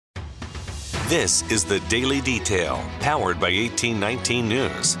This is the Daily Detail, powered by 1819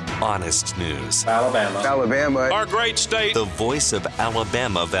 News. Honest news. Alabama. Our great state. The voice of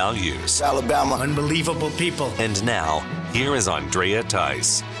Alabama values. Alabama. Unbelievable people. And now, here is Andrea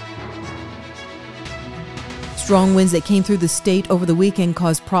Tice. Strong winds that came through the state over the weekend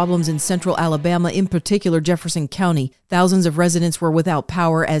caused problems in central Alabama, in particular Jefferson County. Thousands of residents were without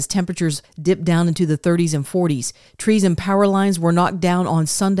power as temperatures dipped down into the 30s and 40s. Trees and power lines were knocked down on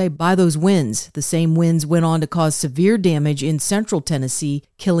Sunday by those winds. The same winds went on to cause severe damage in central Tennessee,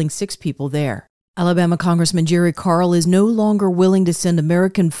 killing 6 people there. Alabama Congressman Carl is no longer willing to send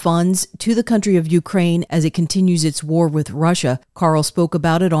American funds to the country of Ukraine as it continues its war with Russia. Carl spoke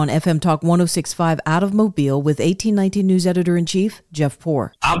about it on FM Talk 106.5 out of Mobile with 1819 News Editor-in-Chief Jeff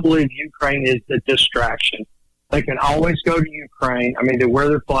Poore. I believe Ukraine is the distraction. They can always go to Ukraine. I mean, they wear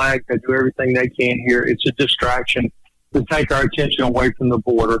their flag. They do everything they can here. It's a distraction to take our attention away from the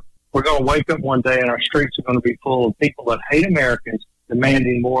border. We're going to wake up one day and our streets are going to be full of people that hate Americans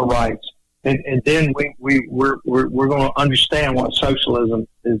demanding more rights. And then we're going to understand what socialism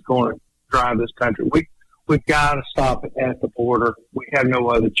is going to drive this country. We've got to stop it at the border. We have no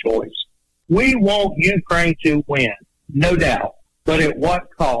other choice. We want Ukraine to win, no doubt, but at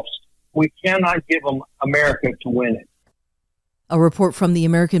what cost? We cannot give them America to win it. A report from the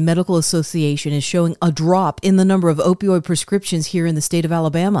American Medical Association is showing a drop in the number of opioid prescriptions here in the state of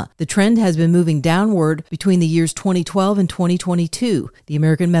Alabama. The trend has been moving downward between the years 2012 and 2022. The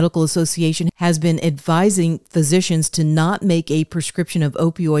American Medical Association has been advising physicians to not make a prescription of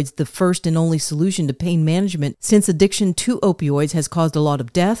opioids the first and only solution to pain management, since addiction to opioids has caused a lot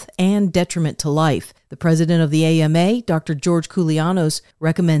of death and detriment to life. The president of the AMA, Dr. George Koulianos,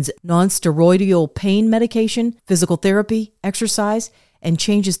 recommends non-steroidal pain medication, physical therapy, exercise, and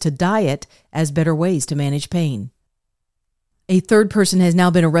changes to diet as better ways to manage pain. A third person has now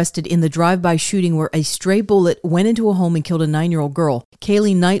been arrested in the drive-by shooting where a stray bullet went into a home and killed a 9-year-old girl.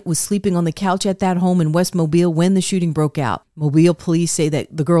 Kaylee Knight was sleeping on the couch at that home in West Mobile when the shooting broke out. Mobile police say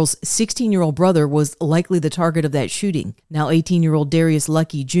that the girl's 16-year-old brother was likely the target of that shooting. Now 18-year-old Darius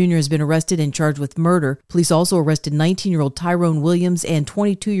Lucky Jr. has been arrested and charged with murder. Police also arrested 19-year-old Tyrone Williams and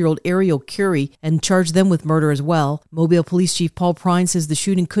 22-year-old Ariel Curie and charged them with murder as well. Mobile Police Chief Paul Prine says the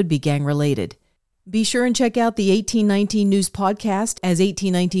shooting could be gang-related. Be sure and check out the 1819 News podcast as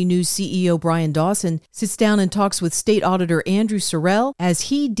 1819 News CEO Brian Dawson sits down and talks with State Auditor Andrew Sorrell as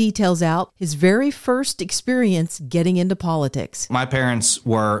he details out his very first experience getting into politics. My parents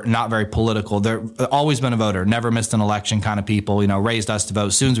were not very political. They've always been a voter, never missed an election kind of people, raised us to vote.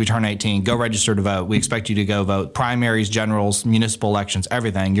 As soon as we turn 18, go register to vote. We expect you to go vote. Primaries, generals, municipal elections,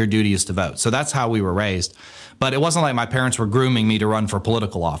 everything. Your duty is to vote. So that's how we were raised. But it wasn't like my parents were grooming me to run for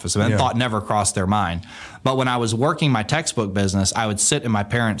political office. I mean, thought never crossed their mind. But when I was working my textbook business, I would sit in my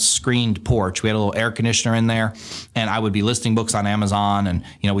parents' screened porch. We had a little air conditioner in there, and I would be listing books on Amazon, and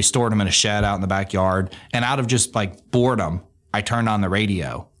we stored them in a shed out in the backyard. And out of just like boredom, I turned on the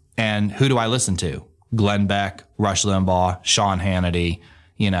radio. And who do I listen to? Glenn Beck, Rush Limbaugh, Sean Hannity,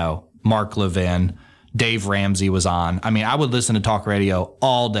 Mark Levin. Dave Ramsey was on. I mean, I would listen to talk radio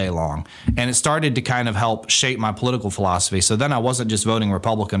all day long. And it started to kind of help shape my political philosophy. So then I wasn't just voting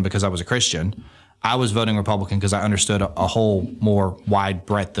Republican because I was a Christian. I was voting Republican because I understood a whole more wide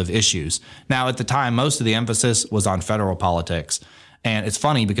breadth of issues. Now, at the time, most of the emphasis was on federal politics. And it's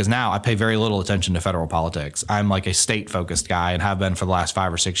funny because now I pay very little attention to federal politics. I'm like a state-focused guy and have been for the last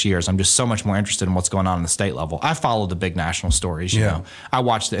 5 or 6 years. I'm just so much more interested in what's going on in the state level. I follow the big national stories. You know, I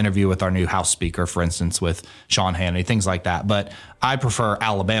watched the interview with our new House Speaker, for instance, with Sean Hannity, things like that. But I prefer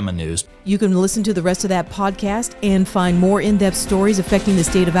Alabama news. You can listen to the rest of that podcast and find more in-depth stories affecting the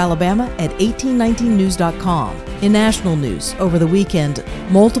state of Alabama at 1819news.com. In national news, over the weekend,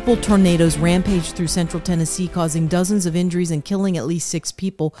 multiple tornadoes rampaged through central Tennessee, causing dozens of injuries and killing at least 6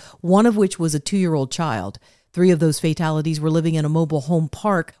 people, one of which was a 2-year-old child. 3 of those fatalities were living in a mobile home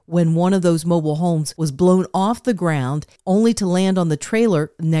park when one of those mobile homes was blown off the ground only to land on the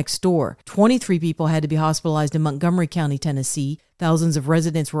trailer next door. 23 people had to be hospitalized in Montgomery County, Tennessee. Thousands of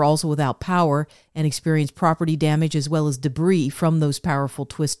residents were also without power and experienced property damage as well as debris from those powerful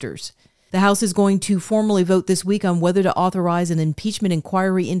twisters. The House is going to formally vote this week on whether to authorize an impeachment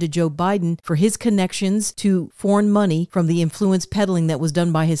inquiry into Joe Biden for his connections to foreign money from the influence peddling that was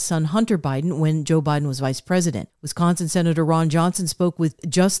done by his son Hunter Biden when Joe Biden was vice president. Wisconsin Senator Ron Johnson spoke with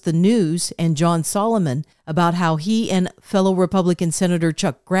Just the News and John Solomon about how he and fellow Republican Senator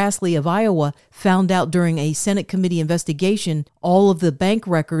Chuck Grassley of Iowa found out during a Senate committee investigation all of the bank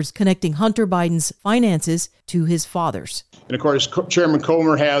records connecting Hunter Biden's finances to his father's. And of course, Chairman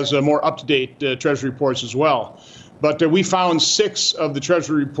Comer has more up-to-date Treasury reports as well. But we found 6 of the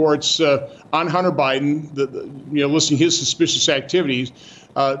Treasury reports on Hunter Biden, listing his suspicious activities.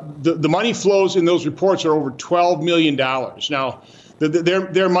 The money flows in those reports are over $12 million. Now,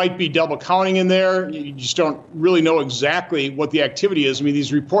 there might be double counting in there. You just don't really know exactly what the activity is. I mean,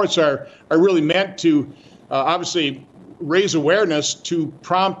 these reports are really meant to obviously raise awareness to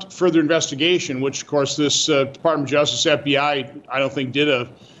prompt further investigation, which, of course, this Department of Justice, FBI, I don't think did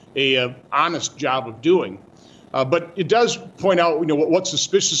a honest job of doing. But it does point out, what's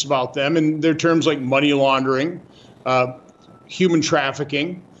suspicious about them, and there are terms like money laundering, human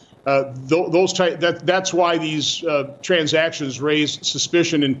trafficking. That's why these transactions raise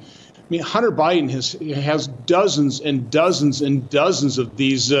suspicion. And I mean, Hunter Biden has dozens and dozens and dozens of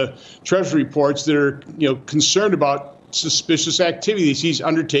these Treasury reports that are concerned about suspicious activities he's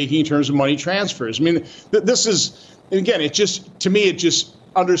undertaking in terms of money transfers. I mean, this is, again, it just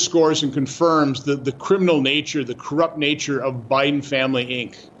underscores and confirms the criminal nature, the corrupt nature of Biden Family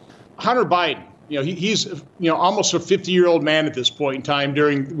Inc. Hunter Biden, he's almost a 50-year-old man at this point in time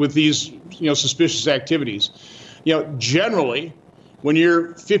with these suspicious activities. Generally, when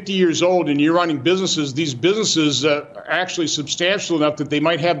you're 50 years old and you're running businesses, these businesses are actually substantial enough that they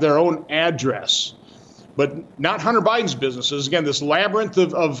might have their own address. But not Hunter Biden's businesses. Again, this labyrinth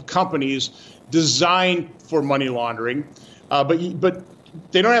of companies designed for money laundering, but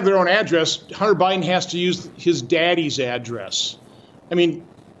they don't have their own address. Hunter Biden has to use his daddy's address. I mean,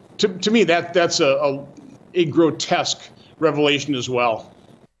 to me, that's a grotesque revelation as well.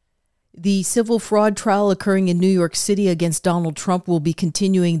 The civil fraud trial occurring in New York City against Donald Trump will be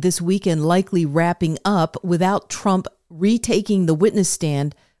continuing this weekend, likely wrapping up without Trump retaking the witness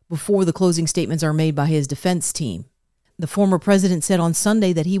stand before the closing statements are made by his defense team. The former president said on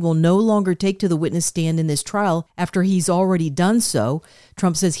Sunday that he will no longer take to the witness stand in this trial after he's already done so.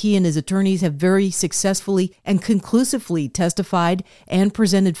 Trump says he and his attorneys have very successfully and conclusively testified and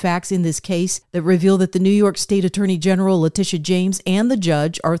presented facts in this case that reveal that the New York State Attorney General Letitia James and the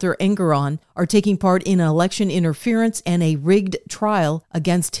judge, Arthur Engoron, are taking part in election interference and a rigged trial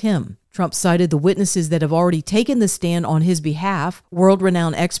against him. Trump cited the witnesses that have already taken the stand on his behalf,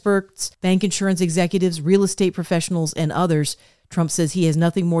 world-renowned experts, bank insurance executives, real estate professionals, and others. Trump says he has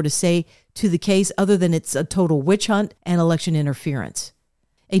nothing more to say to the case other than it's a total witch hunt and election interference.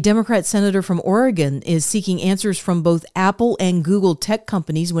 A Democrat senator from Oregon is seeking answers from both Apple and Google tech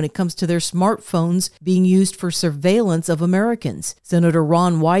companies when it comes to their smartphones being used for surveillance of Americans. Senator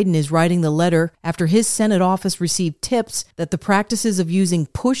Ron Wyden is writing the letter after his Senate office received tips that the practices of using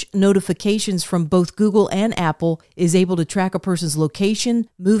push notifications from both Google and Apple is able to track a person's location,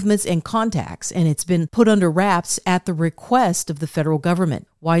 movements, and contacts, and it's been put under wraps at the request of the federal government.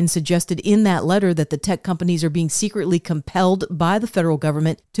 Wyden suggested in that letter that the tech companies are being secretly compelled by the federal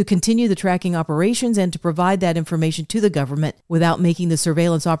government to continue the tracking operations and to provide that information to the government without making the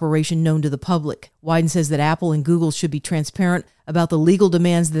surveillance operation known to the public. Wyden says that Apple and Google should be transparent about the legal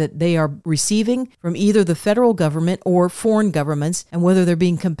demands that they are receiving from either the federal government or foreign governments and whether they're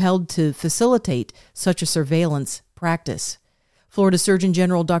being compelled to facilitate such a surveillance practice. Florida Surgeon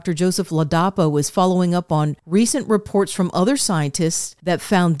General Dr. Joseph Ladapo is following up on recent reports from other scientists that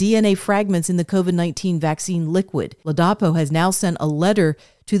found DNA fragments in the COVID-19 vaccine liquid. Ladapo has now sent a letter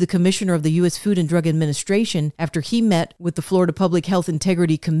to the Commissioner of the U.S. Food and Drug Administration after he met with the Florida Public Health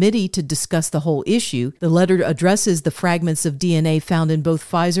Integrity Committee to discuss the whole issue. The letter addresses the fragments of DNA found in both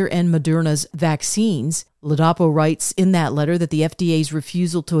Pfizer and Moderna's vaccines. Ladapo writes in that letter that the FDA's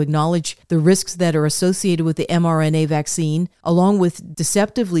refusal to acknowledge the risks that are associated with the mRNA vaccine, along with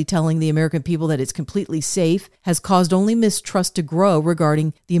deceptively telling the American people that it's completely safe, has caused only mistrust to grow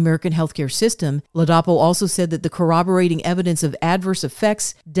regarding the American healthcare system. Ladapo also said that the corroborating evidence of adverse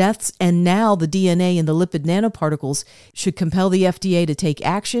effects, deaths, and now the DNA and the lipid nanoparticles should compel the FDA to take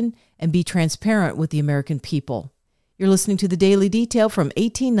action and be transparent with the American people. You're listening to The Daily Detail from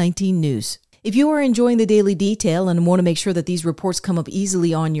 1819 News. If you are enjoying The Daily Detail and want to make sure that these reports come up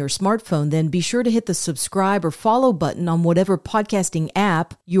easily on your smartphone, then be sure to hit the subscribe or follow button on whatever podcasting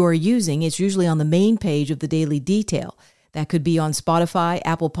app you are using. It's usually on the main page of The Daily Detail. That could be on Spotify,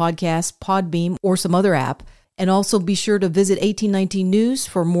 Apple Podcasts, Podbeam, or some other app. And also be sure to visit 1819 News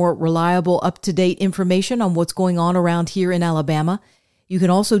for more reliable, up-to-date information on what's going on around here in Alabama. You can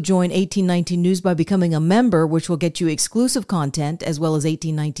also join 1819 News by becoming a member, which will get you exclusive content as well as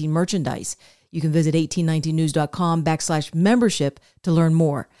 1819 merchandise. You can visit 1819news.com/membership to learn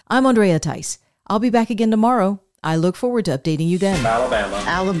more. I'm Andrea Tice. I'll be back again tomorrow. I look forward to updating you then.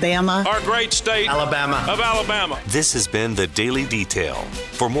 Alabama. Our great state. Alabama. Of Alabama. This has been The Daily Detail.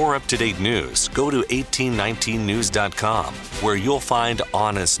 For more up-to-date news, go to 1819news.com, where you'll find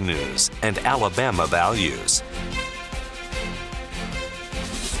honest news and Alabama values.